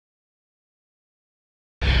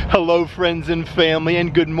Hello friends and family,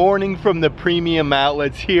 and good morning from the premium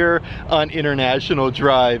outlets here on International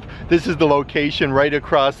Drive. This is the location right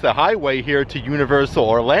across the highway here to Universal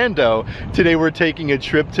Orlando. Today we're taking a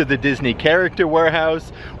trip to the Disney Character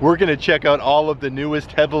Warehouse. We're going to check out all of the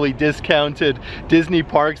newest heavily discounted Disney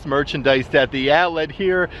Parks merchandise that the outlet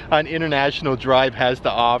here on International Drive has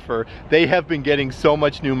to offer. They have been getting so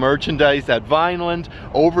much new merchandise at Vineland,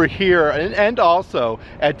 over here, and also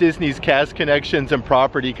at Disney's Cast Connections and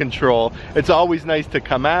Property Control. It's always nice to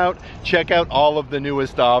come out, check out all of the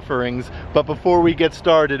newest offerings. But before we get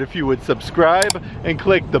started, if you would subscribe and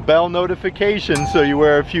click the bell notification so you're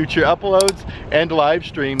aware of future uploads and live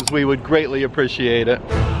streams, we would greatly appreciate it.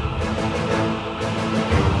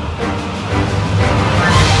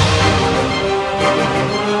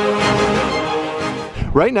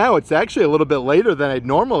 Right now it's actually a little bit later than I'd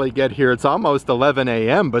normally get here. It's almost 11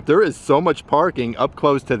 a.m. but there is so much parking up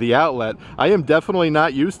close to the outlet. I am definitely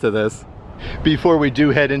not used to this. Before we do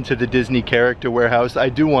head into the Disney Character Warehouse, I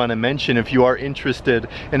do want to mention, if you are interested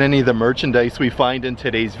in any of the merchandise we find in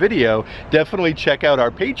today's video, definitely check out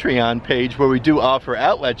our Patreon page where we do offer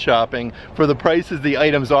outlet shopping for the prices the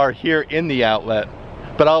items are here in the outlet.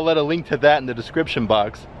 But I'll let a link to that in the description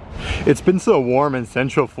box. It's been so warm in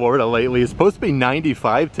Central Florida lately. It's supposed to be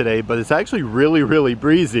 95 today, but it's actually really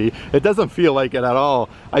breezy. It doesn't feel like it at all.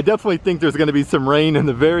 I definitely think there's going to be some rain in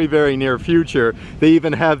the very near future. They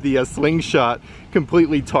even have the slingshot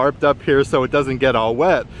completely tarped up here so it doesn't get all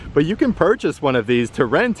wet. But you can purchase one of these to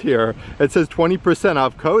rent here. It says 20%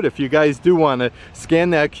 off code. If you guys do want to scan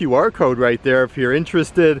that QR code right there if you're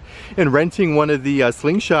interested in renting one of the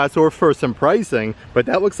slingshots or for some pricing. But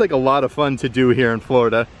that looks like a lot of fun to do here in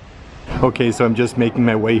Florida. Okay, so I'm just making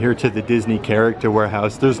my way here to the Disney Character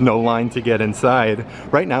Warehouse. There's no line to get inside.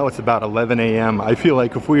 Right now it's about 11 a.m. I feel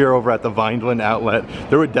like if we were over at the Vineland outlet,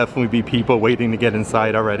 there would definitely be people waiting to get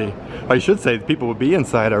inside already. I should say people would be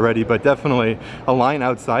inside already, but definitely a line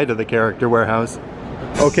outside of the Character Warehouse.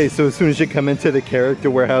 Okay, so as soon as you come into the Character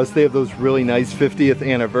Warehouse, they have those really nice 50th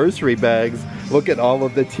anniversary bags. Look at all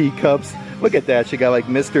of the teacups. Look at that, you got like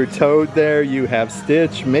Mr. Toad there, you have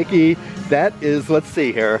Stitch, Mickey. That is, let's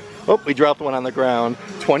see here. Oh, we dropped one on the ground.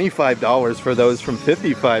 $25 for those from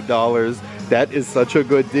 $55. That is such a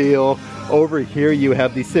good deal. Over here you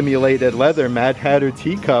have the simulated leather Mad Hatter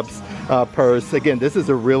teacups purse. Again, this is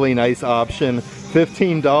a really nice option.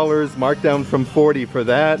 $15, marked down from $40 for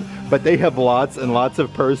that. But they have lots and lots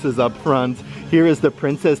of purses up front. Here is the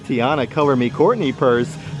Princess Tiana Color Me Courtney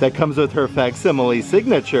purse that comes with her facsimile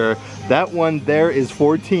signature. That one there is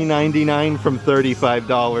 $14.99 from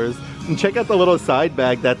 $35. And check out the little side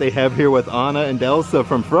bag that they have here with Anna and Elsa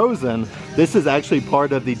from Frozen. This is actually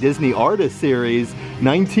part of the Disney Artist series.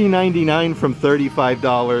 $19.99 from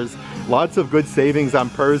 $35. Lots of good savings on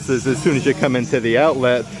purses as soon as you come into the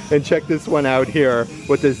outlet. And check this one out here.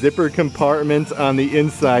 With the zipper compartment on the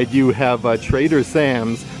inside, you have Trader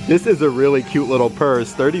Sam's. This is a really cute little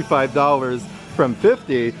purse. $35 from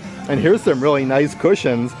 $50. And here's some really nice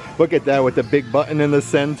cushions. Look at that with the big button in the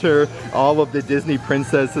center. All of the Disney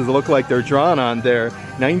princesses look like they're drawn on there.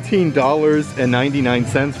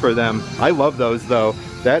 $19.99 for them. I love those though.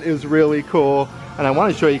 That is really cool. And I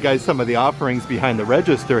want to show you guys some of the offerings behind the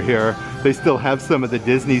register here. They still have some of the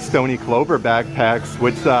Disney Stony Clover backpacks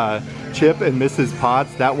with Chip and Mrs.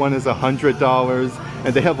 Potts. That one is $100.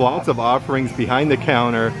 And they have lots of offerings behind the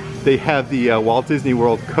counter. They have the Walt Disney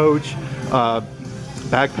World Coach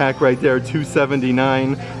backpack right there,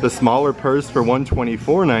 $279. The smaller purse for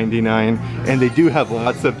 $124.99. And they do have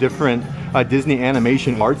lots of different Disney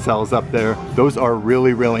animation art cells up there. Those are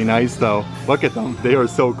really nice though. Look at them. They are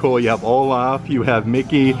so cool. You have Olaf, you have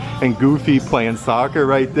Mickey and Goofy playing soccer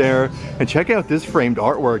right there. And check out this framed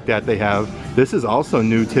artwork that they have. This is also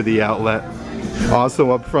new to the outlet.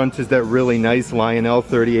 Also up front is that really nice Lionel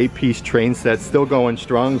 38-piece train set, still going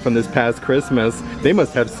strong from this past Christmas. They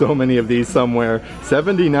must have so many of these somewhere.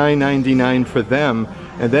 $79.99 for them.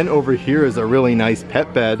 And then over here is a really nice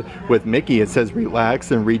pet bed with Mickey. It says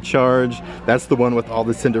relax and recharge. That's the one with all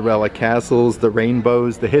the Cinderella castles, the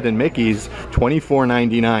rainbows, the hidden Mickeys.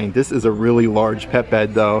 $24.99. This is a really large pet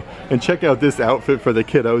bed though. And check out this outfit for the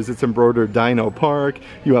kiddos. It's embroidered Dino Park.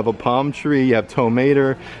 You have a palm tree, you have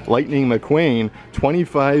Tomater, Lightning McQueen.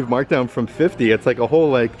 $25 marked down from $50. It's like a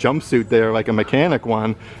whole like jumpsuit there, like a mechanic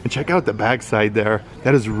one. And check out the backside there.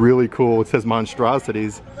 That is really cool. It says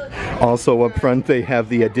monstrosities. Also up front they have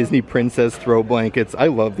the Disney Princess throw blankets. I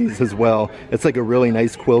love these as well. It's like a really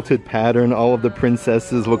nice quilted pattern. All of the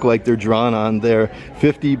princesses look like they're drawn on there.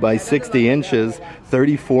 50 by 60 inches.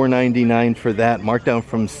 $34.99 for that, marked down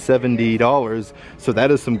from $70. So that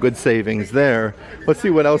is some good savings there. Let's see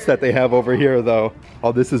what else that they have over here though.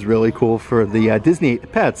 Oh, this is really cool for the Disney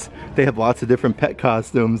pets. They have lots of different pet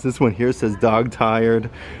costumes. This one here says Dog Tired.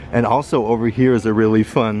 And also over here is a really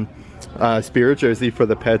fun spirit jersey for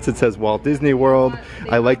the pets. It says Walt Disney World.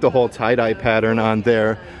 I like the whole tie-dye pattern on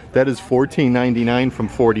there. That is $14.99 from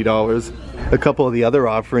 $40. A couple of the other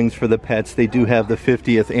offerings for the pets, they do have the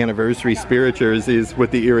 50th anniversary spirit jerseys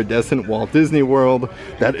with the iridescent Walt Disney World.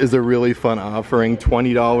 That is a really fun offering,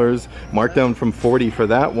 $20, marked down from $40 for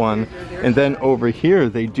that one. And then over here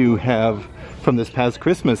they do have, from this past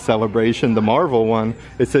Christmas celebration, the Marvel one.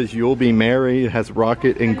 It says You'll Be Merry. It has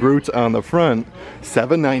Rocket and Groot on the front.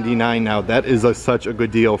 $7.99 now. That is such a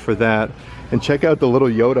good deal for that. And check out the little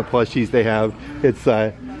Yoda plushies they have. It's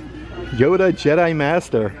Yoda Jedi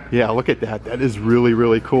Master. Yeah, look at that. That is really,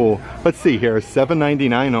 really cool. Let's see here.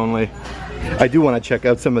 $7.99 only. I do want to check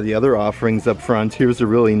out some of the other offerings up front. Here's a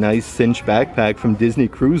really nice cinch backpack from Disney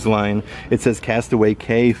Cruise Line. It says Castaway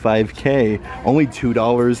K 5K, only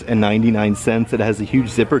 $2.99. It has a huge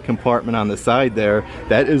zipper compartment on the side there.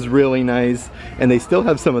 That is really nice. And they still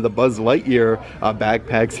have some of the Buzz Lightyear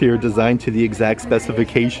backpacks here designed to the exact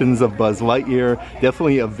specifications of Buzz Lightyear.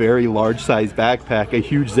 Definitely a very large size backpack, a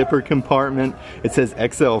huge zipper compartment. It says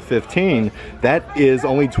XL15. That is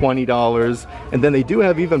only $20. And then they do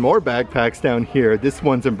have even more backpacks down here. This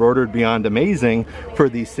one's embroidered beyond amazing. For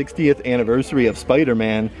the 60th anniversary of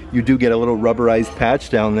Spider-Man, you do get a little rubberized patch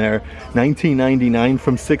down there. $19.99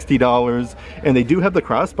 from $60. And they do have the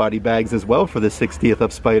crossbody bags as well for the 60th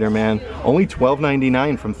of Spider-Man. Only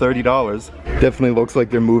 $12.99 from $30. Definitely looks like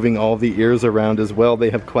they're moving all the ears around as well.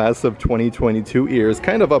 They have class of 2022 ears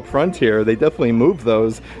kind of up front here. They definitely moved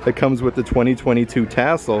those. It comes with the 2022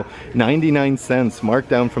 tassel. 99 cents, marked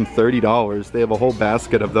down from $30. They have a whole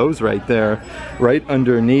basket of those right there. Right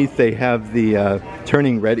underneath they have the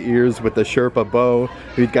turning red ears with the Sherpa bow.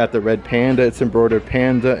 We've got the red panda. It's embroidered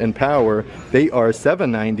panda and power. They are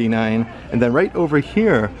 $7.99. And then right over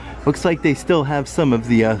here, looks like they still have some of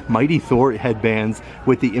the Mighty Thor headbands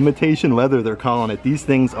with the imitation leather, they're calling it. These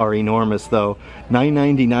things are enormous though.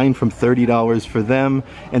 $9.99 from $30 for them.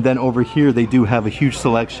 And then over here they do have a huge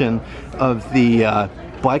selection of the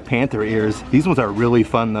Black Panther ears. These ones are really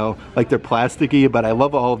fun though. Like they're plasticky, but I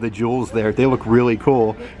love all of the jewels there. They look really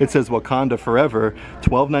cool. It says Wakanda Forever.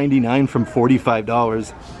 $12.99 from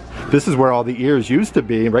 $45. This is where all the ears used to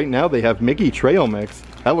be. Right now they have Mickey Trail Mix.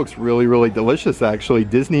 That looks really, really delicious actually.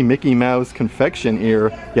 Disney Mickey Mouse confection ear.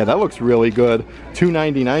 Yeah, that looks really good.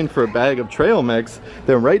 $2.99 for a bag of trail mix.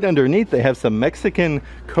 Then right underneath they have some Mexican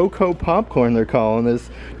cocoa popcorn, they're calling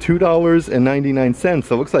this.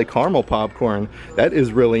 $2.99. It looks like caramel popcorn. That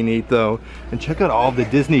is really neat though. And check out all the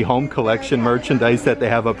Disney Home Collection merchandise that they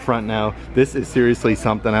have up front now. This is seriously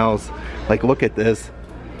something else. Like look at this.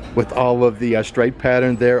 With all of the stripe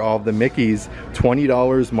pattern there, all of the Mickeys,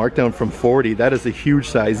 $20, marked down from $40. That is a huge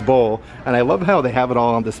size bowl. And I love how they have it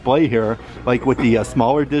all on display here. Like with the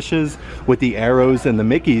smaller dishes, with the arrows and the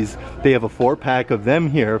Mickeys, they have a 4-pack of them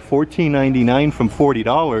here, $14.99 from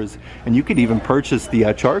 $40. And you could even purchase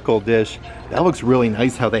the charcoal dish. That looks really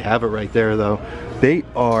nice how they have it right there though. They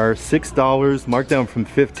are $6, marked down from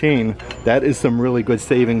 $15. That is some really good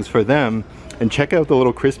savings for them. And check out the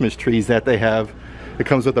little Christmas trees that they have. It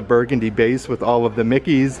comes with a burgundy base with all of the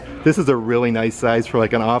Mickeys. This is a really nice size for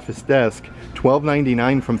like an office desk.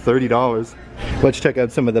 $12.99 from $30. Let's check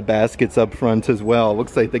out some of the baskets up front as well.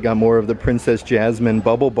 Looks like they got more of the Princess Jasmine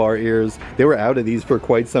bubble bar ears. They were out of these for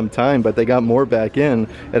quite some time, but they got more back in.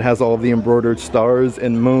 It has all of the embroidered stars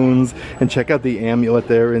and moons. And check out the amulet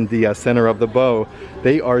there in the center of the bow.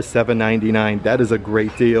 They are $7.99. That is a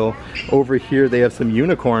great deal. Over here they have some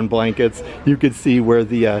unicorn blankets. You could see where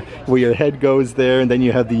the where your head goes there, and then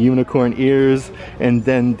you have the unicorn ears, and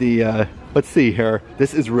then the let's see here.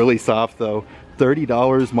 This is really soft though.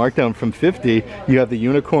 $30, marked down from $50. You have the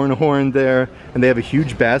unicorn horn there, and they have a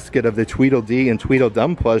huge basket of the Tweedledee and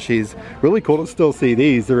Tweedledum plushies. Really cool to still see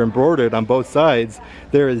these. They're embroidered on both sides.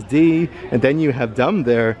 There is D, and then you have Dum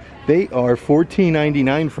there. They are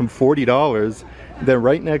 $14.99 from $40. Then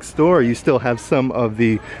right next door, you still have some of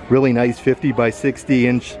the really nice 50 by 60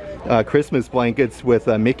 inch Christmas blankets with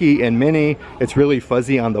Mickey and Minnie. It's really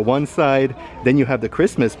fuzzy on the one side. Then you have the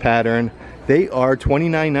Christmas pattern. They are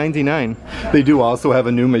 $29.99. They do also have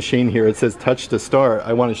a new machine here. It says touch to start.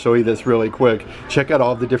 I want to show you this really quick. Check out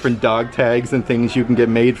all the different dog tags and things you can get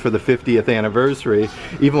made for the 50th anniversary.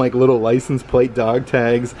 Even like little license plate dog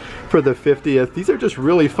tags for the 50th. These are just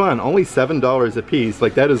really fun. Only $7 a piece.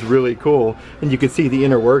 Like, that is really cool. And you can see the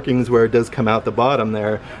inner workings where it does come out the bottom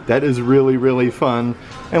there. That is really, really fun.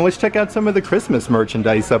 And let's check out some of the Christmas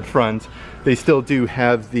merchandise up front. They still do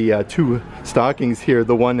have the two stockings here.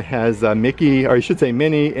 The one has Mickey, or I should say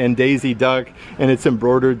Minnie, and Daisy Duck, and it's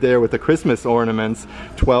embroidered there with the Christmas ornaments,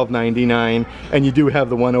 $12.99. And you do have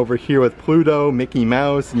the one over here with Pluto, Mickey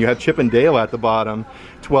Mouse, and you have Chip and Dale at the bottom,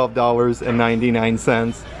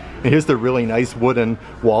 $12.99. And here's the really nice wooden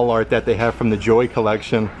wall art that they have from the Joy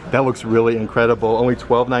collection. That looks really incredible. Only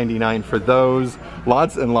 $12.99 for those.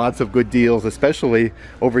 Lots and lots of good deals, especially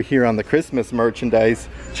over here on the Christmas merchandise.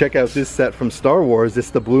 Check out this set from Star Wars. This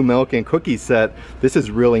is the Blue Milk and Cookie set. This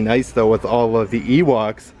is really nice though, with all of the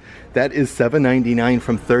Ewoks. That is $7.99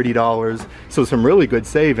 from $30, so some really good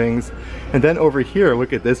savings. And then over here,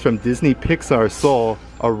 look at this from Disney Pixar Soul,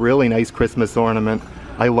 a really nice Christmas ornament.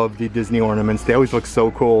 I love the Disney ornaments. They always look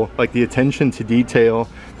so cool. Like the attention to detail.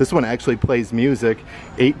 This one actually plays music.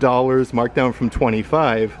 $8, marked down from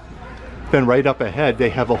 $25. Then right up ahead, they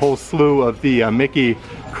have a whole slew of the Mickey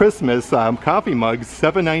Christmas coffee mugs.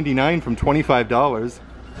 $7.99 from $25.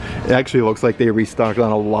 It actually looks like they restocked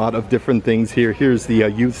on a lot of different things here. Here's the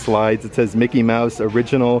youth slides. It says Mickey Mouse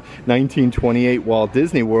Original 1928 Walt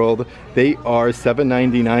Disney World. They are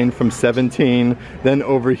 $7.99 from $17. Then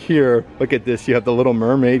over here, look at this. You have the Little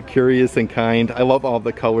Mermaid, Curious and Kind. I love all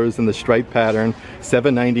the colors and the stripe pattern.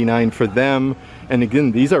 $7.99 for them. And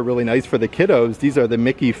again, these are really nice for the kiddos. These are the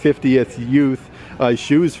Mickey 50th Youth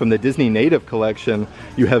shoes from the Disney Native collection.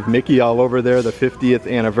 You have Mickey all over there, the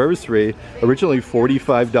 50th anniversary. Originally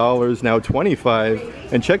 $45, now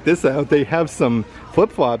 $25. And check this out, they have some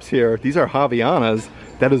flip-flops here. These are Havaianas.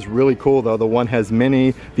 That is really cool though. The one has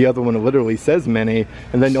Minnie, the other one literally says Minnie.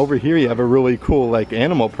 And then over here you have a really cool like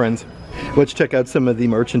animal print. Let's check out some of the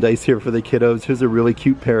merchandise here for the kiddos. Here's a really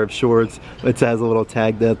cute pair of shorts. It has a little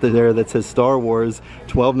tag there that says Star Wars,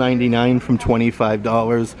 $12.99 from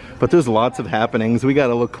 $25. But there's lots of happenings. We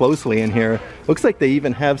gotta look closely in here. Looks like they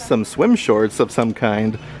even have some swim shorts of some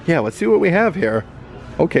kind. Yeah, let's see what we have here.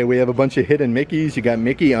 Okay, we have a bunch of hidden Mickeys. You got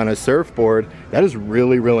Mickey on a surfboard. That is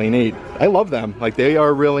really, really neat. I love them. Like, they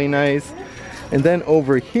are really nice. And then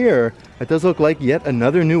over here, it does look like yet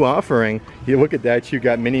another new offering. You look at that, you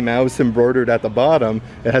got Minnie Mouse embroidered at the bottom.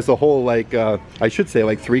 It has a whole, like, I should say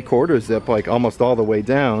like 3/4 zip, like almost all the way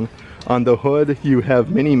down. On the hood, you have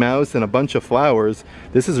Minnie Mouse and a bunch of flowers.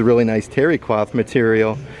 This is a really nice terry cloth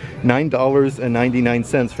material.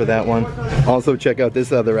 $9.99 for that one. Also check out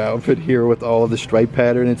this other outfit here with all of the stripe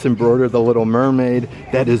pattern. It's embroidered the Little Mermaid.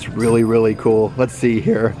 That is really, really cool. Let's see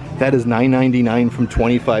here. That is $9.99 from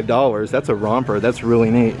 $25. That's a romper. That's really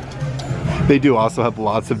neat. They do also have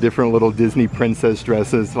lots of different little Disney princess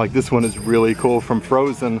dresses. Like this one is really cool from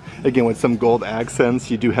Frozen. Again, with some gold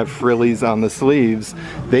accents. You do have frillies on the sleeves.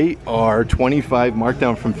 They are $25, marked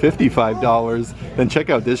down from $55. Then check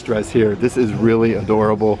out this dress here. This is really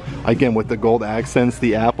adorable. Again, with the gold accents,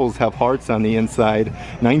 the apples have hearts on the inside.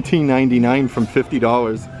 $19.99 from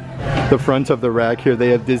 $50. The front of the rack here, they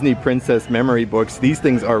have Disney Princess memory books. These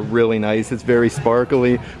things are really nice. It's very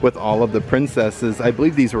sparkly with all of the princesses. I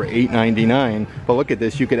believe these were $8.99. But look at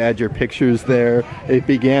this, you could add your pictures there. It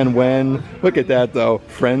began when, look at that though.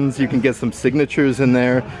 Friends, you can get some signatures in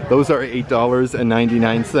there. Those are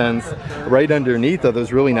 $8.99. Right underneath are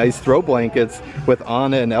those really nice throw blankets with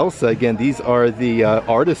Anna and Elsa. Again, these are the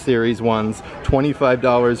Artist Series ones.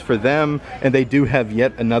 $25 for them. And they do have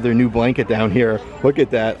yet another new blanket down here. Look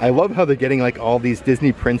at that. I love how they're getting like all these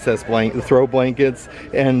Disney princess throw blankets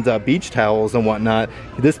and beach towels and whatnot.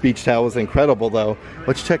 This beach towel is incredible though.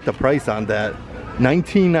 Let's check the price on that.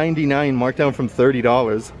 $19.99, marked down from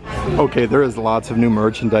 $30. Okay, there is lots of new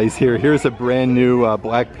merchandise here. Here's a brand new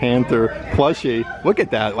Black Panther plushie. Look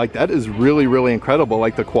at that, like that is really, really incredible.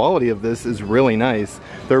 Like the quality of this is really nice.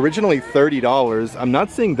 They're originally $30. I'm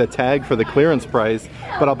not seeing the tag for the clearance price,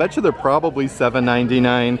 but I'll bet you they're probably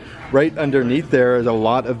 $7.99. Right underneath there is a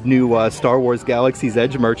lot of new Star Wars Galaxy's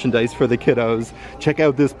Edge merchandise for the kiddos. Check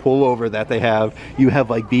out this pullover that they have. You have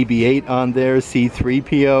like BB-8 on there,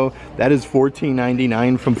 C-3PO. That is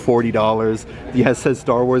 $14.99 from $40. It says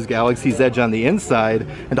Star Wars Galaxy's Edge on the inside.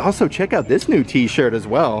 And also check out this new t-shirt as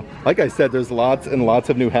well. Like I said, there's lots and lots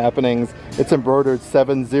of new happenings. It's embroidered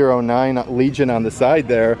 709 Legion on the side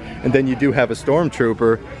there. And then you do have a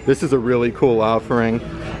Stormtrooper. This is a really cool offering.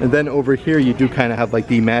 And then over here you do kind of have like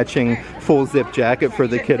the matching full zip jacket for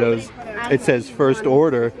the kiddos. It says first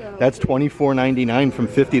order. That's $24.99 from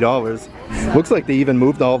 $50. Looks like they even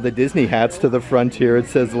moved all the Disney hats to the front here. It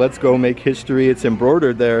says let's go make history. It's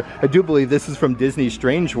embroidered there. I do believe this is from Disney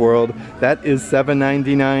Strange World. That is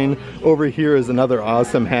 $7.99. Over here is another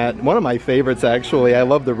awesome hat. One of my favorites actually. I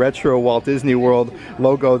love the retro Walt Disney World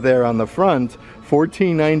logo there on the front.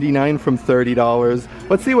 $14.99 from $30.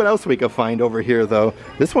 Let's see what else we can find over here though.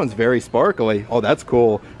 This one's very sparkly. Oh, that's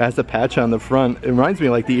cool. It has a patch on the front. It reminds me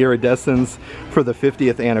like the iridescence for the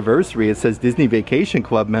 50th anniversary. It says Disney Vacation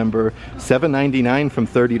Club member. $7.99 from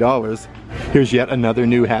 $30. Here's yet another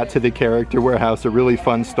new hat to the Character Warehouse, a really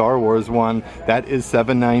fun Star Wars one. That is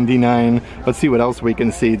 $7.99. Let's see what else we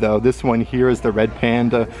can see though. This one here is the Red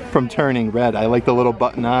Panda from Turning Red. I like the little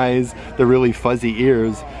button eyes, the really fuzzy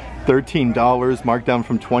ears. $13, marked down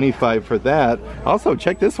from $25 for that. Also,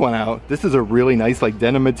 check this one out. This is a really nice like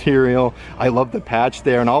denim material. I love the patch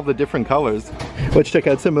there and all the different colors. Let's check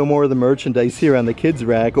out some more of the merchandise here on the kids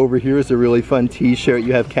rack. Over here is a really fun t-shirt.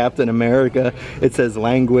 You have Captain America. It says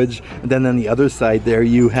language. And then on the other side there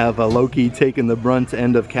you have Loki taking the brunt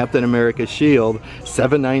end of Captain America's shield.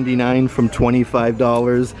 $7.99 from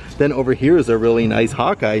 $25. Then over here is a really nice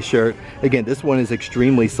Hawkeye shirt. Again, this one is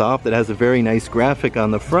extremely soft. It has a very nice graphic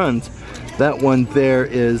on the front. That one there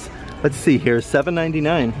is, let's see here,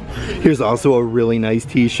 $7.99. Here's also a really nice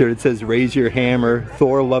t-shirt. It says raise your hammer,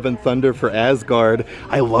 Thor Love and Thunder for Asgard.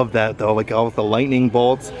 I love that though, like all with the lightning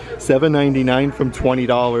bolts. $7.99 from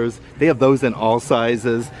 $20. They have those in all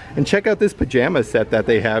sizes. And check out this pajama set that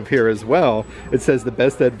they have here as well. It says the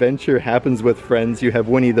best adventure happens with friends. You have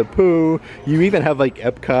Winnie the Pooh. You even have like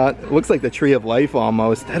Epcot. It looks like the Tree of Life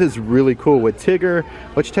almost. That is really cool with Tigger.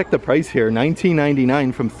 Let's check the price here.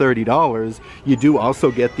 $19.99 from $30. You do also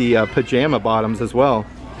get the pajama bottoms as well.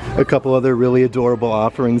 A couple other really adorable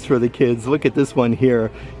offerings for the kids. Look at this one here.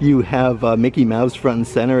 You have Mickey Mouse front and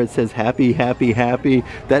center. It says happy, happy, happy.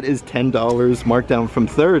 That is $10, marked down from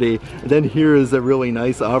 $30. Then here is a really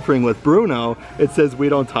nice offering with Bruno. It says we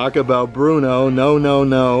don't talk about Bruno. No, no,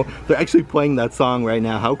 no. They're actually playing that song right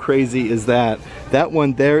now. How crazy is that? That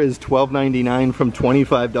one there is $12.99 from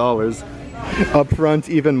 $25. Up front,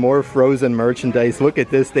 even more Frozen merchandise. Look at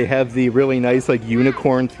this. They have the really nice like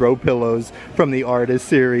unicorn throw pillows from the Artist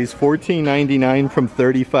series. $14.99 from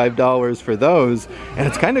 $35 for those. And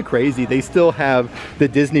it's kind of crazy. They still have the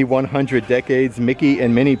Disney 100 Decades Mickey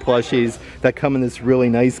and Minnie plushies that come in this really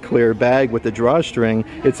nice clear bag with the drawstring.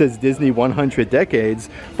 It says Disney 100 Decades.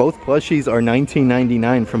 Both plushies are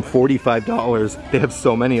 $19.99 from $45. They have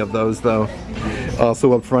so many of those though.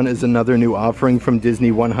 Also up front is another new offering from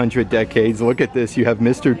Disney 100 Decades. Look at this. You have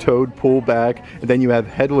Mr. Toad pullback, and then you have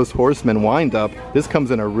Headless Horseman wind up. This comes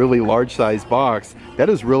in a really large size box. That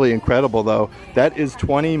is really incredible though. That is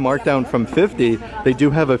 $20, marked down from $50. They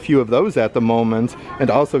do have a few of those at the moment. And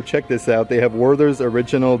also check this out. They have Werther's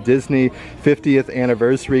Original Disney 50th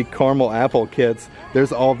Anniversary Caramel Apple Kits.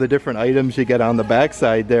 There's all the different items you get on the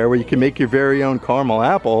backside there where you can make your very own caramel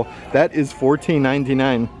apple. That is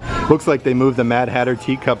 $14.99. Looks like they moved the Mad Hatter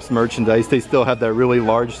teacups merchandise. They still have that really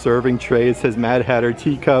large serving tray. It says Mad Hatter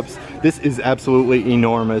teacups. This is absolutely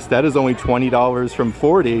enormous. That is only $20 from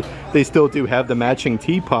 $40. They still do have the matching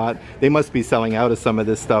teapot. They must be selling out of some of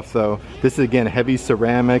this stuff though. This is again heavy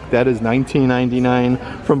ceramic. That is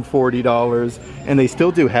 $19.99 from $40. And they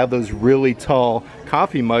still do have those really tall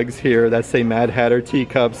coffee mugs here that say Mad Hatter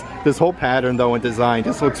teacups. This whole pattern though and design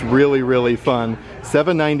just looks really, really fun.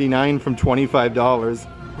 $7.99 from $25.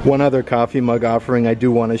 One other coffee mug offering I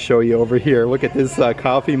do want to show you over here. Look at this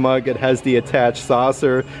coffee mug. It has the attached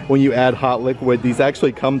saucer. When you add hot liquid, these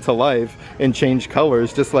actually come to life and change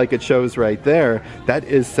colors just like it shows right there. That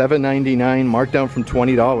is $7.99, marked down from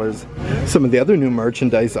 $20. Some of the other new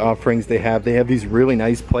merchandise offerings they have these really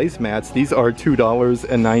nice placemats. These are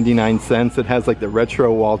 $2.99. It has like the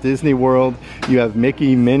retro Walt Disney World. You have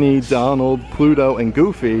Mickey, Minnie, Donald, Pluto, and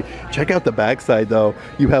Goofy. Check out the backside though.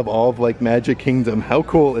 You have all of like Magic Kingdom. How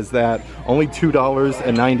cool is that? Only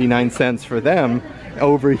 $2.99 for them.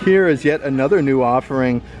 Over here is yet another new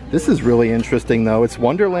offering. This is really interesting though. It's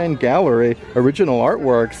Wonderland Gallery Original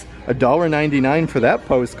Artworks. $1.99 for that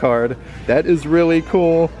postcard. That is really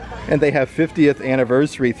cool. And they have 50th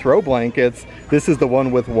anniversary throw blankets. This is the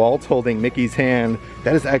one with Walt holding Mickey's hand.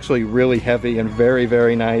 That is actually really heavy and very,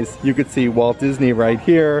 very nice. You could see Walt Disney right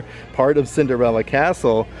here, part of Cinderella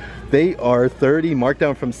Castle. They are $30, marked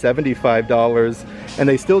down from $75, and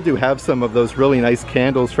they still do have some of those really nice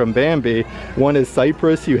candles from Bambi. One is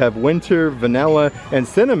cypress, you have winter, vanilla, and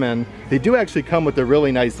cinnamon. They do actually come with the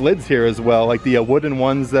really nice lids here as well, like the wooden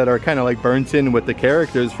ones that are kind of like burnt in with the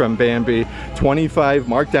characters from Bambi. $25,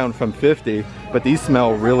 marked down from $50, but these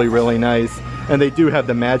smell really, really nice. And they do have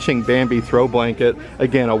the matching Bambi throw blanket.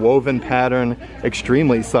 Again, a woven pattern,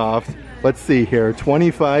 extremely soft. Let's see here,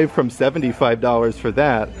 $25 from $75 for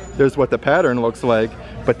that. There's what the pattern looks like,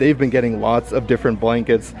 but they've been getting lots of different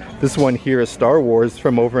blankets. This one here is Star Wars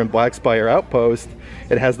from over in Black Spire Outpost.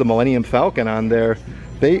 It has the Millennium Falcon on there.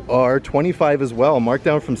 They are $25 as well, marked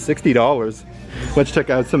down from $60. Let's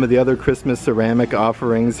check out some of the other Christmas ceramic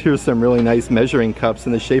offerings. Here's some really nice measuring cups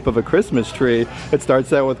in the shape of a Christmas tree. It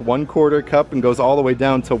starts out with 1/4 cup and goes all the way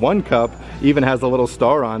down to 1 cup, even has a little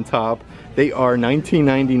star on top. They are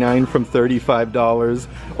 $19.99 from $35.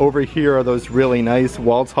 Over here are those really nice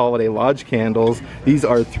Waltz Holiday Lodge candles. These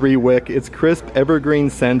are 3-wick. It's crisp, evergreen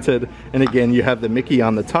scented, and again, you have the Mickey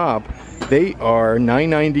on the top. They are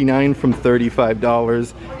 $9.99 from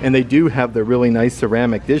 $35, and they do have the really nice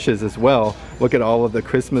ceramic dishes as well. Look at all of the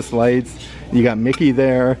Christmas lights. You got Mickey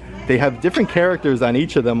there. They have different characters on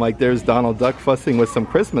each of them, like there's Donald Duck fussing with some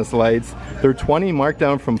Christmas lights. They're $20, marked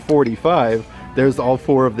down from $45. There's all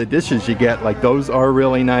 4 of the dishes you get, like those are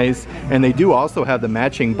really nice. And they do also have the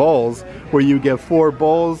matching bowls, where you get 4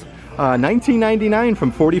 bowls, $19.99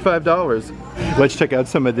 from $45. Let's check out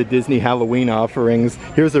some of the Disney Halloween offerings.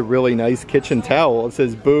 Here's a really nice kitchen towel. It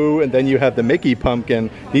says Boo, and then you have the Mickey pumpkin.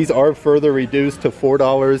 These are further reduced to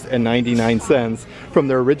 $4.99 from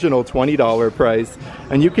their original $20 price.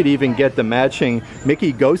 And you could even get the matching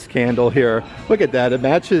Mickey ghost candle here. Look at that, it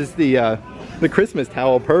matches the Christmas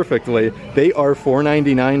towel perfectly. They are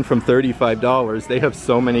 $4.99 from $35. They have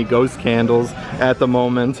so many ghost candles at the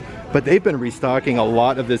moment, but they've been restocking a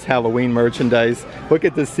lot of this Halloween merchandise. Look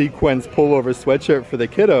at the sequence pullover sweatshirt for the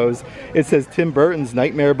kiddos. It says Tim Burton's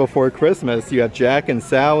Nightmare Before Christmas. You have Jack and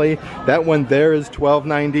Sally. That one there is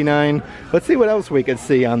 $12.99. Let's see what else we could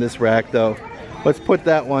see on this rack though. Let's put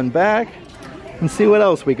that one back and see what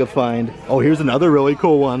else we could find. Oh, here's another really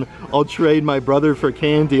cool one. I'll trade my brother for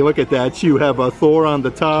candy. Look at that. You have a Thor on the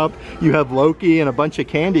top. You have Loki and a bunch of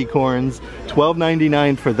candy corns.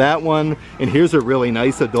 $12.99 for that one. And here's a really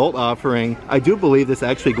nice adult offering. I do believe this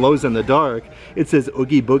actually glows in the dark. It says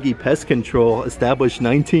Oogie Boogie Pest Control, established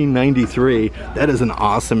 1993. That is an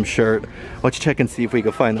awesome shirt. Let's check and see if we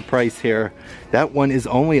can find the price here. That one is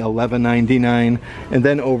only $11.99. And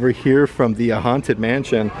then over here from the Haunted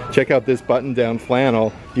Mansion, check out this button-down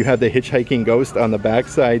flannel. You have the hitchhiking ghost on the back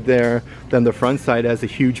side there. Then the front side has a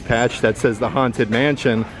huge patch that says the Haunted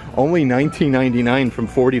Mansion. Only $19.99 from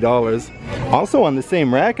 $40. Also on the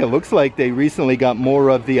same rack, it looks like they recently got more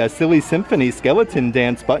of the Silly Symphony Skeleton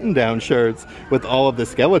Dance button-down shirts with all of the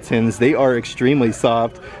skeletons. They are extremely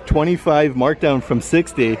soft. $25, marked down from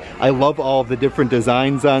 $60. I love all of the different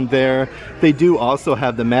designs on there. They do also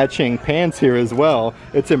have the matching pants here as well.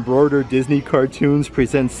 It's embroidered Disney Cartoons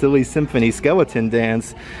Present Silly Symphony Skeleton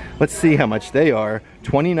Dance. Let's see how much they are.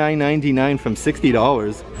 $29.99 from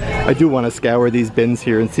 $60. I do want to scour these bins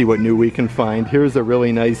here and see what new we can find. Here's a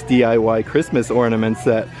really nice DIY Christmas ornament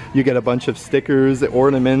set. You get a bunch of stickers,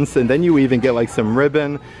 ornaments, and then you even get like some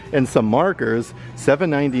ribbon and some markers.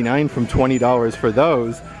 $7.99 from $20 for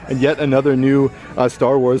those. And yet another new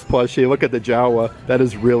Star Wars plushie. Look at the Jawa. That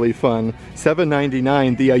is really fun.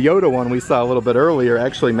 $7.99. The Yoda one we saw a little bit earlier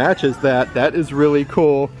actually matches that. That is really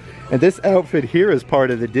cool. And this outfit here is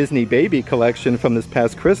part of the Disney Baby collection from this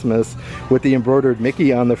past Christmas with the embroidered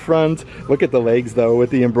Mickey on the front. Look at the legs though with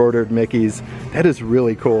the embroidered Mickeys. That is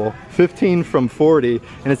really cool. $15 from $40,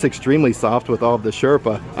 and it's extremely soft with all of the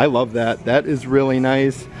Sherpa. I love that. That is really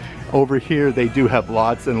nice. Over here they do have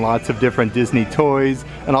lots and lots of different Disney toys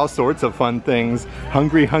and all sorts of fun things.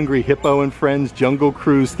 Hungry Hungry Hippo and Friends Jungle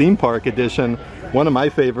Cruise Theme Park Edition. One of my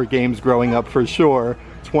favorite games growing up for sure.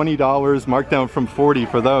 $20, marked down from $40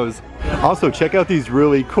 for those. Also, check out these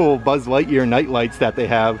really cool Buzz Lightyear night lights that they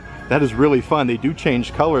have. That is really fun. They do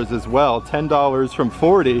change colors as well. $10 from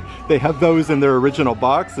 $40. They have those in their original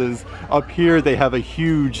boxes. Up here they have a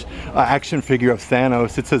huge action figure of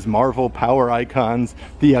Thanos. It says Marvel Power Icons.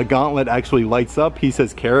 The gauntlet actually lights up. He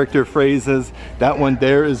says character phrases. That one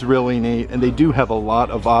there is really neat. And they do have a lot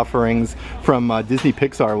of offerings from Disney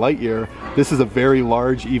Pixar Lightyear. This is a very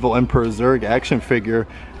large Evil Emperor Zurg action figure.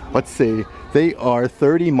 Let's see. They are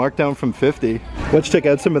 $30, marked down from $50. Let's check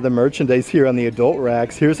out some of the merchandise here on the adult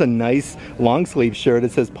racks. Here's a nice long sleeve shirt.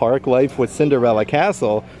 It says Park Life with Cinderella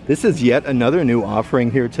Castle. This is yet another new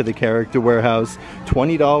offering here to the Character Warehouse.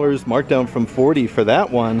 $20, marked down from $40 for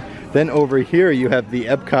that one. Then over here you have the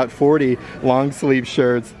Epcot 40 long sleeve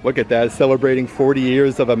shirts. Look at that, celebrating 40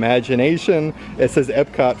 years of imagination. It says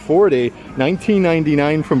Epcot 40,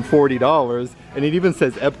 $19.99 from $40. and it even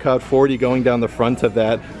says Epcot 40 going down the front of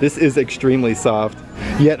that. This is extremely soft.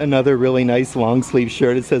 Yet another really nice long sleeve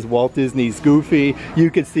shirt. It says Walt Disney's Goofy. You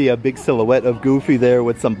could see a big silhouette of Goofy there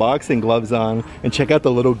with some boxing gloves on. And check out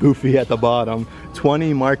the little Goofy at the bottom.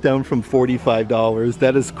 $20 marked down from $45.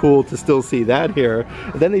 That is cool to still see that here.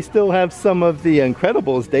 And then they still have some of the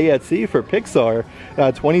Incredibles Day at Sea for Pixar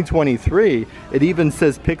 2023. It even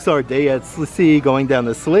says Pixar Day at Sea going down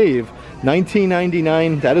the sleeve.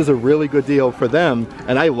 $19.99. That is a really good deal for them,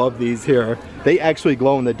 and I love these here. They actually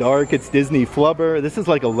glow in the dark. It's Disney Flubber. This is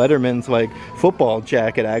like a Letterman's like football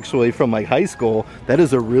jacket actually from like high school. That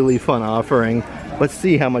is a really fun offering. Let's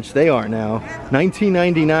see how much they are now.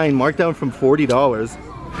 $19.99 marked down from $40.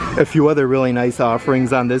 A few other really nice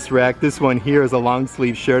offerings on this rack. This one here is a long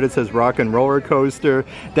sleeve shirt. It says Rock and Roller Coaster.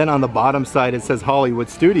 Then on the bottom side it says Hollywood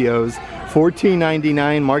Studios.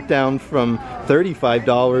 $14.99 marked down from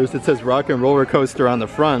 $35. It says Rock and Roller Coaster on the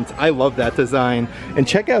front. I love that design. And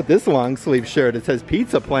check out this long sleeve shirt. It says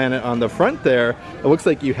Pizza Planet on the front there. It looks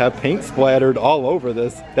like you have paint splattered all over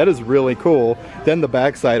this. That is really cool. Then the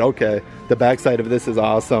back side, okay. The backside of this is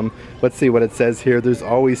awesome. Let's see what it says here. There's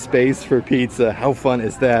always space for pizza. How fun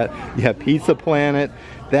is that? You have Pizza Planet.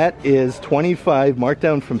 That is $25 marked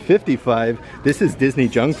down from $55. This is Disney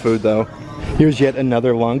junk food though. Here's yet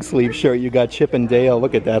another long sleeve shirt. You got Chip and Dale.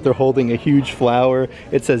 Look at that. They're holding a huge flower.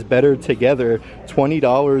 It says Better Together.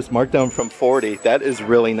 $20 marked down from $40. That is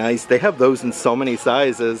really nice. They have those in so many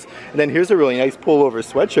sizes. And then here's a really nice pullover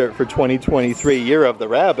sweatshirt for 2023 Year of the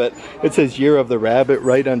Rabbit. It says Year of the Rabbit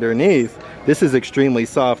right underneath. This is extremely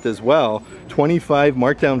soft as well. $25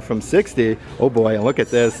 marked down from $60. Oh boy, look at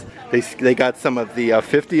this. They got some of the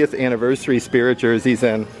 50th anniversary Spirit jerseys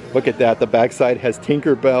in. Look at that. The backside has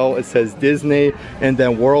Tinkerbell. It says Disney and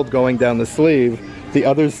then World going down the sleeve. The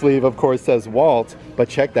other sleeve, of course, says Walt. But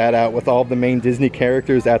check that out with all the main Disney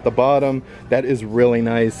characters at the bottom. That is really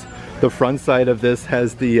nice. The front side of this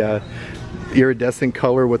has the iridescent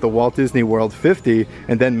color with the Walt Disney World 50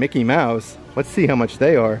 and then Mickey Mouse. Let's see how much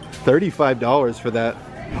they are. $35 for that.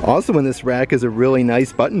 Also in this rack is a really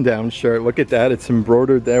nice button-down shirt. Look at that. It's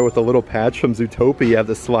embroidered there with a little patch from Zootopia. You have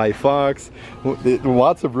the Sly Fox.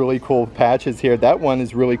 Lots of really cool patches here. That one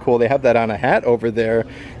is really cool. They have that on a hat over there.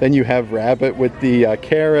 Then you have Rabbit with the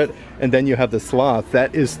carrot, and then you have the sloth.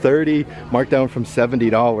 That is $30, marked down from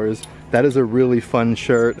 $70. That is a really fun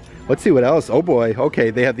shirt. Let's see what else. Oh boy,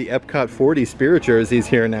 okay, they have the Epcot 40 Spirit jerseys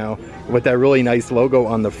here now with that really nice logo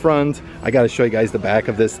on the front. I gotta show you guys the back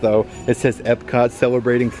of this though. It says Epcot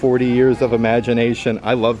celebrating 40 years of imagination.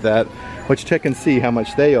 I love that. Let's check and see how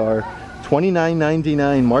much they are.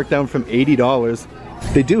 $29.99, marked down from $80.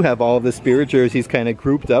 They do have all of the Spirit jerseys kind of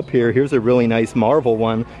grouped up here. Here's a really nice Marvel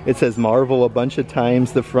one. It says Marvel a bunch of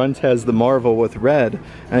times. The front has the Marvel with red.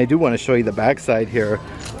 And I do want to show you the back side here.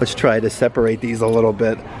 Let's try to separate these a little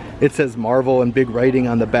bit. It says Marvel in big writing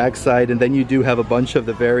on the back side, and then you do have a bunch of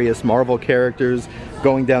the various Marvel characters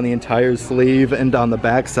going down the entire sleeve and on the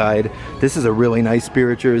back side. This is a really nice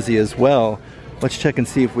Spirit jersey as well. Let's check and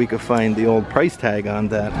see if we could find the old price tag on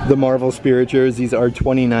that. The Marvel Spirit jerseys are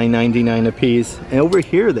 $29.99 a piece. And over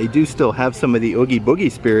here, they do still have some of the Oogie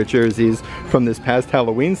Boogie Spirit jerseys from this past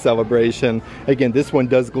Halloween celebration. Again, this one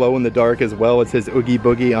does glow in the dark as well. It says Oogie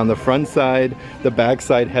Boogie on the front side. The back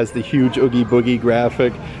side has the huge Oogie Boogie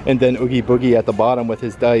graphic, and then Oogie Boogie at the bottom with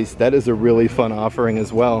his dice. That is a really fun offering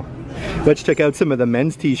as well. Let's check out some of the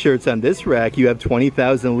men's t-shirts on this rack. You have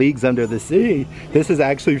 20,000 Leagues Under the Sea. This is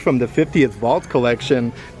actually from the 50th Vault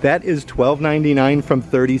collection. That is $12.99 from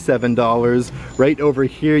 $37. Right over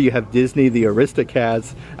here you have Disney The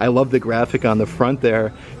Aristocats. I love the graphic on the front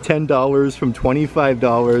there. $10 from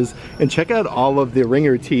 $25. And check out all of the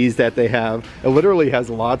ringer tees that they have. It literally has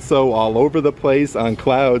Lotso all over the place on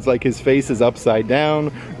clouds, like his face is upside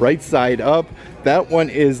down, right side up. That one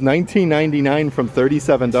is $19.99 from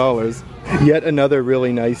 $37. Yet another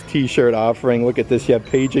really nice t-shirt offering. Look at this. You have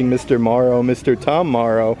Paging Mr. Morrow, Mr. Tom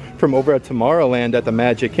Morrow from over at Tomorrowland at the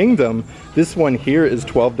Magic Kingdom. This one here is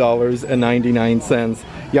 $12.99.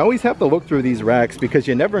 You always have to look through these racks because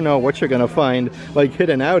you never know what you're going to find like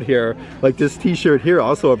hidden out here. Like this t-shirt here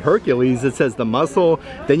also of Hercules. It says The Muscle.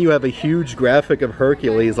 Then you have a huge graphic of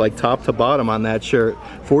Hercules like top to bottom on that shirt.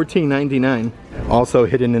 $14.99. Also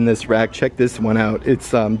hidden in this rack, check this one out.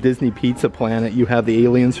 It's Disney Pizza Planet. You have the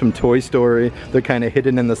aliens from Toy Story. They're kind of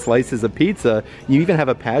hidden in the slices of pizza. You even have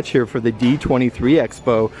a patch here for the D23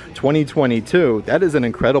 Expo 2022. That is an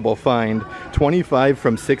incredible find. $25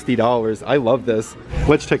 from $60. I love this.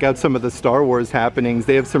 Let's check out some of the Star Wars happenings.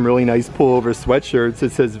 They have some really nice pullover sweatshirts.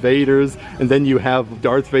 It says Vader's, and then you have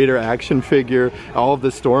Darth Vader action figure, all of the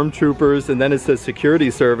stormtroopers, and then it says security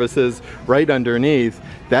services right underneath.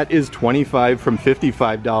 That is $25 from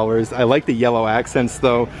 $55. I like the yellow accents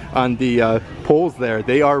though on the poles there.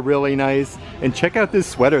 They are really nice. And check out this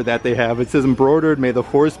sweater that they have. It says embroidered, may the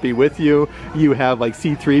force be with you. You have like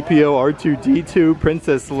C-3PO, R2-D2,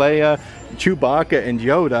 Princess Leia, Chewbacca, and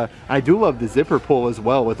Yoda. I do love the zipper pull as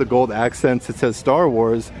well with the gold accents. It says Star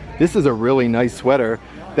Wars. This is a really nice sweater.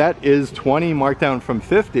 That is $20 marked down from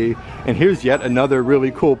 $50. And here's yet another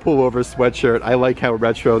really cool pullover sweatshirt. I like how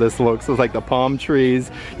retro this looks. It's like the palm trees.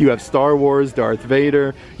 You have Star Wars, Darth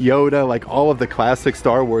Vader, Yoda, like all of the classic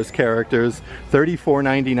Star Wars characters.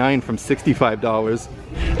 $34.99 from $65.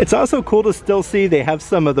 It's also cool to still see they have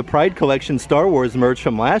some of the Pride Collection Star Wars merch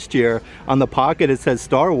from last year. On the pocket it says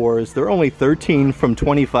Star Wars. They're only $13 from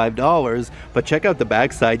 $25. But check out the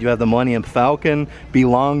backside. You have the Millennium Falcon,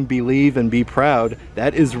 Belong, Believe, and Be Proud.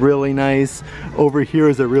 That is really nice. Over here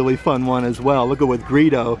is a really fun one as well. Look at with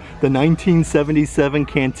Greedo, the 1977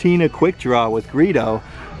 Cantina Quick Draw with Greedo.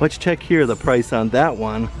 Let's check here the price on that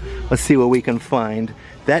one. Let's see what we can find.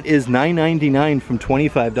 That is $9.99 from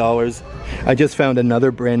 $25. I just found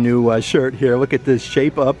another brand new shirt here. Look at this,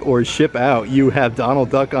 Shape Up or Ship Out. You have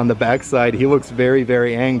Donald Duck on the backside. He looks very,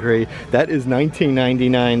 very angry. That is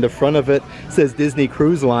 $19.99. The front of it says Disney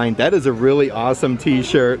Cruise Line. That is a really awesome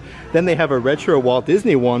t-shirt. Then they have a retro Walt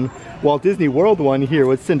Disney World one here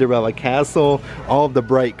with Cinderella Castle, all of the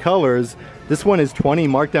bright colors. This one is $20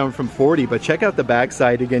 marked down from $40, but check out the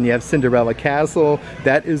backside again. You have Cinderella Castle.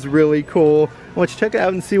 That is really cool. Let's check it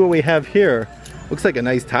out and see what we have here. Looks like a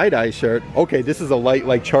nice tie-dye shirt. Okay, this is a light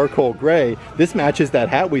like charcoal gray. This matches that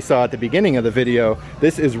hat we saw at the beginning of the video.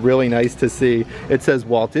 This is really nice to see. It says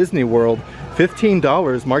Walt Disney World.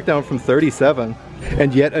 $15 marked down from $37.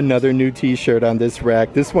 And yet another new t-shirt on this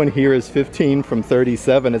rack. This one here is $15 from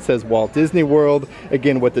 $37. It says Walt Disney World,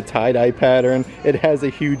 again with the tie-dye pattern. It has a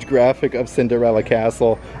huge graphic of Cinderella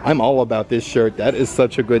Castle. I'm all about this shirt. That is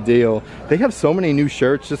such a good deal. They have so many new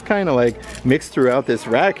shirts just kind of like mixed throughout this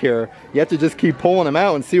rack here. You have to just keep pulling them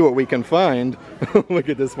out and see what we can find. Look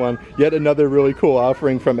at this one. Yet another really cool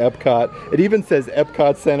offering from Epcot. It even says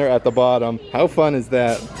Epcot Center at the bottom. How fun is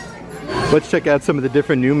that? Let's check out some of the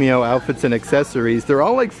different Numio outfits and accessories. They're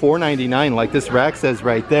all like $4.99 like this rack says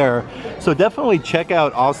right there. So definitely check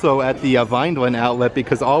out also at the Vineland outlet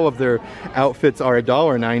because all of their outfits are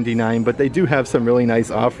 $1.99, but they do have some really nice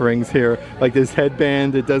offerings here. Like this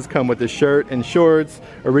headband, it does come with the shirt and shorts,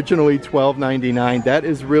 originally $12.99. That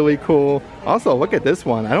is really cool. Also, look at this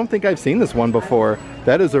one. I don't think I've seen this one before.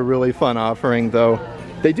 That is a really fun offering though.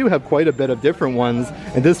 They do have quite a bit of different ones,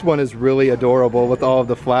 and this one is really adorable with all of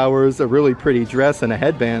the flowers, a really pretty dress, and a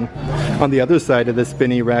headband. On the other side of the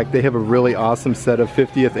spinny rack, they have a really awesome set of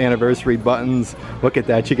 50th anniversary buttons. Look at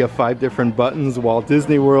that, you get 5 different buttons, Walt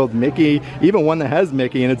Disney World, Mickey, even one that has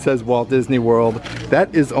Mickey and it says Walt Disney World.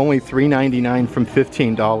 That is only $3.99 from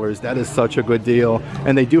 $15. That is such a good deal.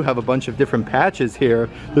 And they do have a bunch of different patches here.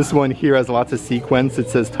 This one here has lots of sequins. It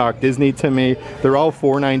says Talk Disney to Me. They're all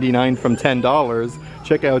 $4.99 from $10.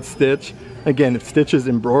 Check out Stitch. Again, Stitch is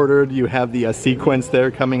embroidered. You have the sequence there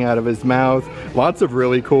coming out of his mouth. Lots of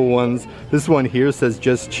really cool ones. This one here says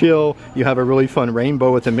Just Chill. You have a really fun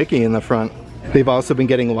rainbow with a Mickey in the front. They've also been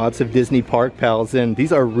getting lots of Disney Park Pals in.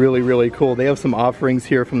 These are really, really cool. They have some offerings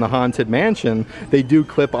here from the Haunted Mansion. They do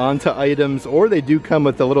clip onto items or they do come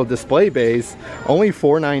with a little display base. Only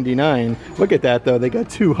 $4.99. Look at that though. They got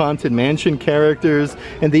 2 Haunted Mansion characters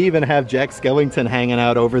and they even have Jack Skellington hanging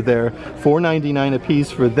out over there. $4.99 a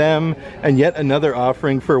piece for them. And yet another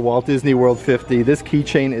offering for Walt Disney World 50. This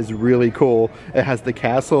keychain is really cool. It has the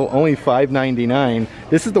castle, only $5.99.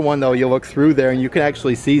 This is the one though you look through there and you can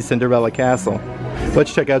actually see Cinderella Castle.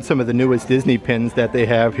 Let's check out some of the newest Disney pins that they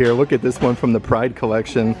have here. Look at this one from the Pride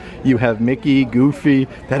collection. You have Mickey, Goofy.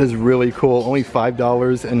 That is really cool. Only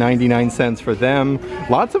 $5.99 for them.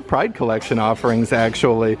 Lots of Pride collection offerings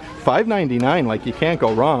actually. $5.99, like you can't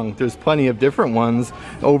go wrong. There's plenty of different ones.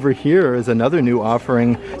 Over here is another new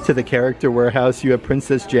offering to the Character Warehouse. You have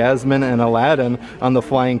Princess Jasmine and Aladdin on the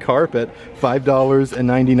flying carpet.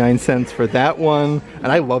 $5.99 for that one.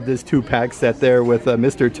 And I love this 2-pack set there with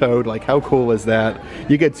Mr. Toad. Like how cool is that?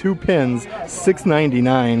 You get 2 pins,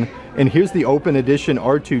 $6.99. And here's the open edition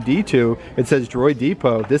R2-D2. It says Droid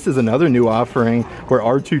Depot. This is another new offering where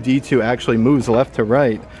R2-D2 actually moves left to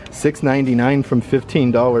right. $6.99 from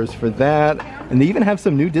 $15 for that. And they even have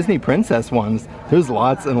some new Disney princess ones. There's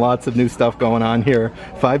lots and lots of new stuff going on here.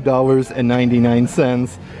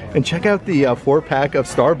 $5.99. And check out the 4-pack of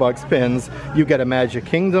Starbucks pins. You get a Magic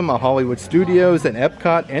Kingdom, a Hollywood Studios, an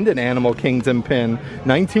Epcot, and an Animal Kingdom pin.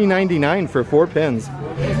 $19.99 for 4 pins.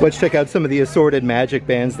 Let's check out some of the assorted Magic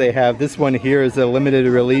bands they have. This one here is a limited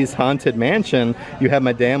release Haunted Mansion. You have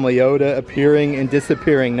Madame Leota appearing and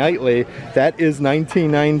disappearing nightly. That is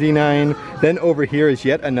 $19.99. Then over here is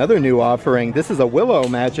yet another new offering. This is a Willow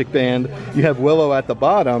Magic band. You have Willow at the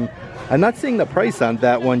bottom. I'm not seeing the price on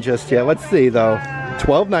that one just yet. Let's see though.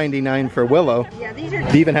 $12.99 for Willow. Yeah,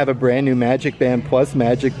 they even have a brand new Magic Band Plus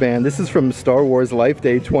Magic Band. This is from Star Wars Life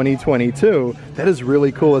Day 2022. That is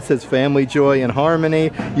really cool. It says Family, Joy, and Harmony.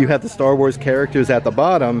 You have the Star Wars characters at the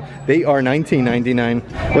bottom. They are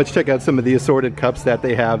 $19.99. Let's check out some of the assorted cups that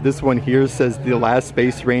they have. This one here says The Last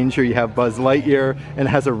Space Ranger. You have Buzz Lightyear and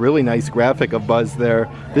has a really nice graphic of Buzz there.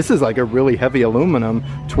 This is like a really heavy aluminum.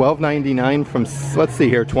 $12.99 from, let's see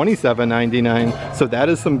here, $27.99. So that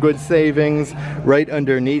is some good savings. Right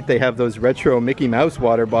underneath they have those retro Mickey Mouse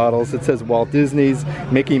water bottles. It says Walt Disney's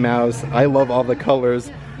Mickey Mouse. I love all the colors.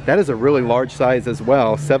 That is a really large size as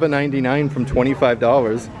well. $7.99 from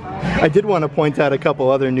 $25. I did want to point out a couple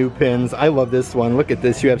other new pins. I love this one. Look at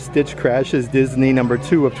this. You have Stitch Crashes Disney number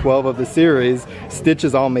 2 of 12 of the series. Stitch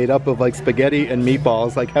is all made up of like spaghetti and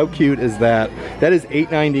meatballs. Like how cute is that? That is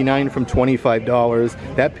 $8.99 from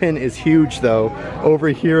 $25. That pin is huge though. Over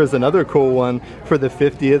here is another cool one for the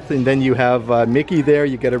 50th, and then you have Mickey there.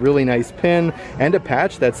 You get a really nice pin and a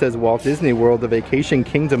patch that says Walt Disney World, the Vacation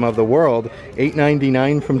Kingdom of the World.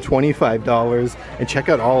 $8.99 from $25. And check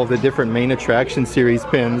out all of the different main attraction series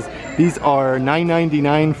pins. These are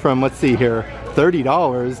 $9.99 from, let's see here,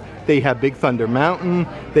 $30. They have Big Thunder Mountain,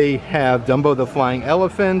 they have Dumbo the Flying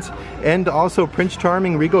Elephant, and also Prince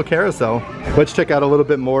Charming Regal Carousel. Let's check out a little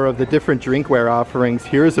bit more of the different drinkware offerings.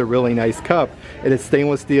 Here's a really nice cup. It is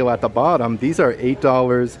stainless steel at the bottom. These are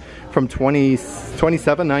 $8 from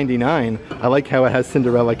 $27.99. I like how it has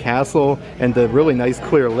Cinderella Castle and the really nice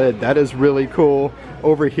clear lid. That is really cool.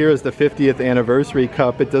 Over here is the 50th anniversary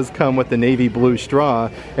cup. It does come with the navy blue straw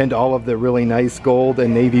and all of the really nice gold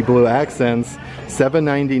and navy blue accents.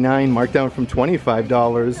 $7.99, marked down from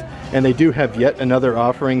 $25. And they do have yet another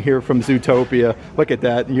offering here from Zootopia. Look at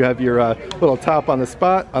that. You have your little top on the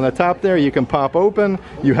spot. On the top there, you can pop open.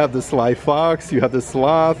 You have the Sly Fox. You have the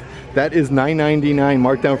Sloth. That is $9.99,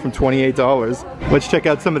 marked down from $28. Let's check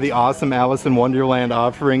out some of the awesome Alice in Wonderland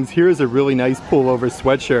offerings. Here's a really nice pullover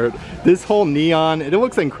sweatshirt. This whole neon, it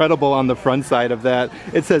looks incredible on the front side of that.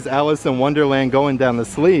 It says Alice in Wonderland going down the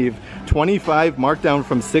sleeve. $25, marked down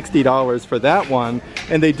from $60 for that one.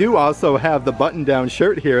 And they do also have the button-down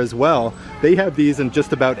shirt here as well. They have these in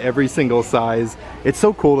just about every single size. It's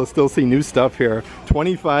so cool to still see new stuff here.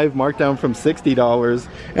 $25, marked down from $60.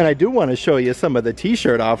 And I do want to show you some of the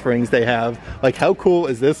t-shirt offerings they have. Like how cool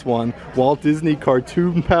is this one? Walt Disney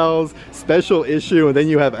Cartoon Pals special issue, and then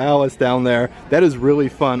you have Alice down there. That is really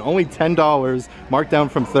fun. Only $10, marked down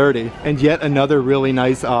from $30. And yet another really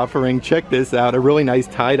nice offering. Check this out, a really nice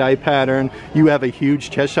tie-dye pattern. You have a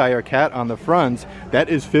huge Cheshire cat on the front. That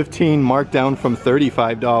is $15, marked down from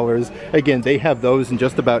 $35. Again, they have those in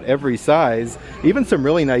just about every size. Even some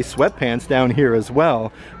really nice sweatpants down here as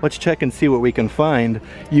well. Let's check and see what we can find.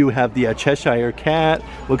 You have the Cheshire cat.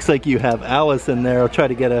 Looks like you have Alice in there. I'll try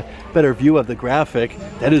to get a better view of the graphic.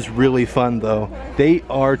 That is really fun though. They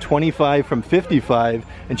are $25 from $55.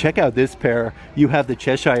 And check out this pair. You have the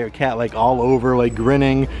Cheshire cat like all over, like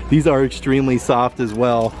grinning. These are extremely soft as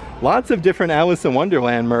well. Lots of different Alice in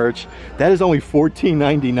Wonderland merch. That is only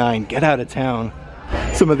 $14.99. Get out of town.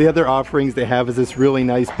 Some of the other offerings they have is this really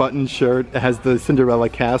nice button shirt. It has the Cinderella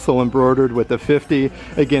Castle embroidered with the 50.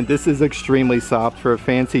 Again, this is extremely soft for a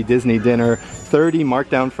fancy Disney dinner. $30,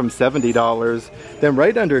 marked down from $70. Then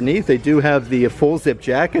right underneath they do have the full zip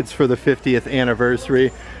jackets for the 50th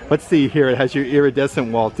anniversary. Let's see here, it has your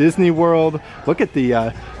iridescent Walt Disney World. Look at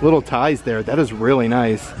the little ties there. That is really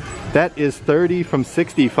nice. That is $30 from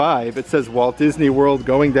 $65. It says Walt Disney World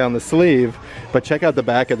going down the sleeve. But check out the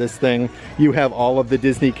back of this thing. You have all of the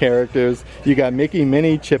Disney characters. You got Mickey,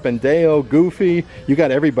 Minnie, Chip and Dale, Goofy. You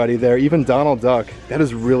got everybody there, even Donald Duck. That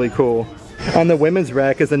is really cool. On the women's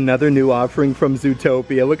rack is another new offering from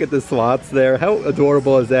Zootopia. Look at the slots there. How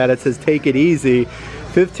adorable is that? It says Take It Easy.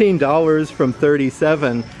 $15 from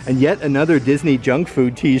 $37. And yet another Disney junk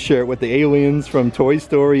food t-shirt with the aliens from Toy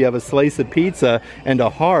Story. You have a slice of pizza and a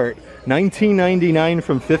heart. $19.99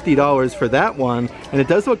 from $50 for that one. And it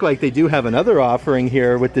does look like they do have another offering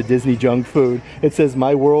here with the Disney junk food. It says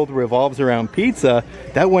My World Revolves Around Pizza.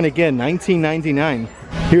 That one again, $19.99.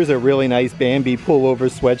 Here's a really nice Bambi pullover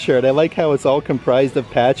sweatshirt. I like how it's all comprised of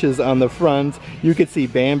patches on the front. You could see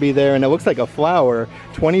Bambi there, and it looks like a flower.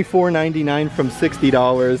 $24.99 from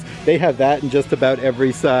 $60. They have that in just about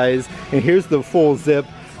every size. And here's the full zip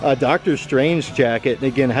Doctor Strange jacket. And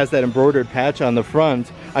again, it has that embroidered patch on the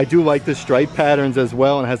front. I do like the stripe patterns as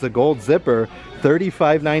well, and has a gold zipper.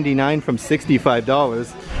 $35.99 from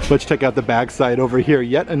 $65. Let's check out the backside over here.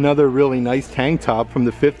 Yet another really nice tank top from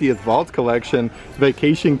the 50th Vault collection.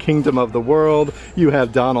 Vacation Kingdom of the World. You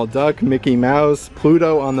have Donald Duck, Mickey Mouse,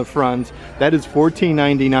 Pluto on the front. That is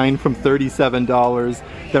 $14.99 from $37.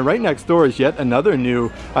 Then right next door is yet another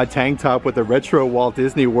new tank top with the retro Walt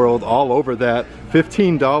Disney World all over that.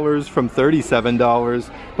 $15 from $37.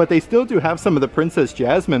 But they still do have some of the Princess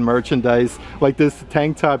Jasmine merchandise, like this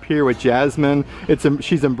tank top here with Jasmine.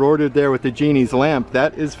 She's embroidered there with the genie's lamp.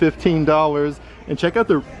 That is $15. And check out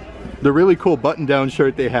the really cool button-down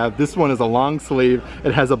shirt they have. This one is a long sleeve.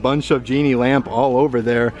 It has a bunch of genie lamp all over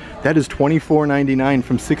there. That is $24.99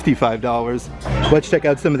 from $65. Let's check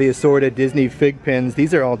out some of the assorted Disney fig pins.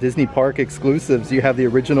 These are all Disney Park exclusives. You have the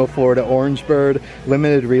original Florida Orange Bird,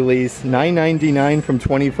 limited release, $9.99 from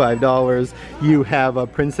 $25. You have a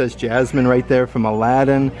Princess Jasmine right there from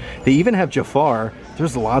Aladdin. They even have Jafar.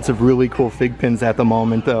 There's lots of really cool fig pins at the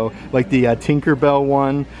moment though, like the Tinkerbell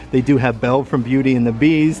one. They do have Belle from Beauty and the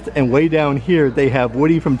Beast, and way down here they have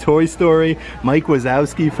Woody from Toy Story, Mike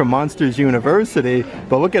Wazowski from Monsters University.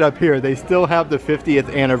 But look at up here, they still have the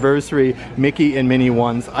 50th anniversary Mickey and Minnie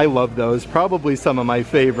ones. I love those, probably some of my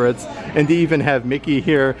favorites. And they even have Mickey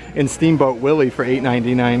here in Steamboat Willie for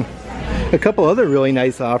 $8.99. A couple other really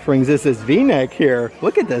nice offerings. This is V-neck here.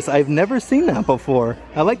 Look at this. I've never seen that before.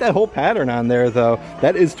 I like that whole pattern on there though.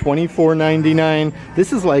 That is $24.99.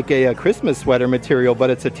 This is like a Christmas sweater material, but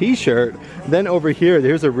it's a t-shirt. Then over here,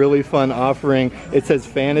 there's a really fun offering. It says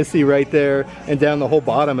Fantasy right there, and down the whole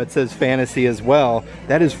bottom it says Fantasy as well.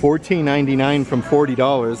 That is $14.99 from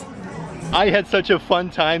 $40. I had such a fun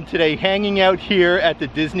time today hanging out here at the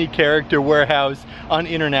Disney Character Warehouse on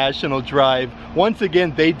International Drive. Once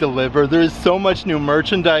again, they deliver. There's so much new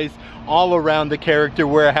merchandise all around the Character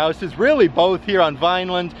Warehouses, really both here on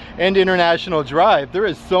Vineland and International Drive. There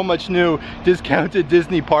is so much new discounted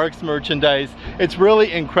Disney Parks merchandise. It's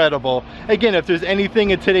really incredible. Again, if there's anything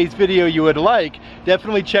in today's video you would like,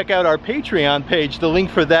 definitely check out our Patreon page. The link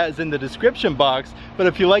for that is in the description box. But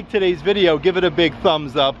if you like today's video, give it a big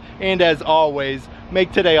thumbs up. And as always,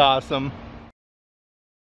 make today awesome.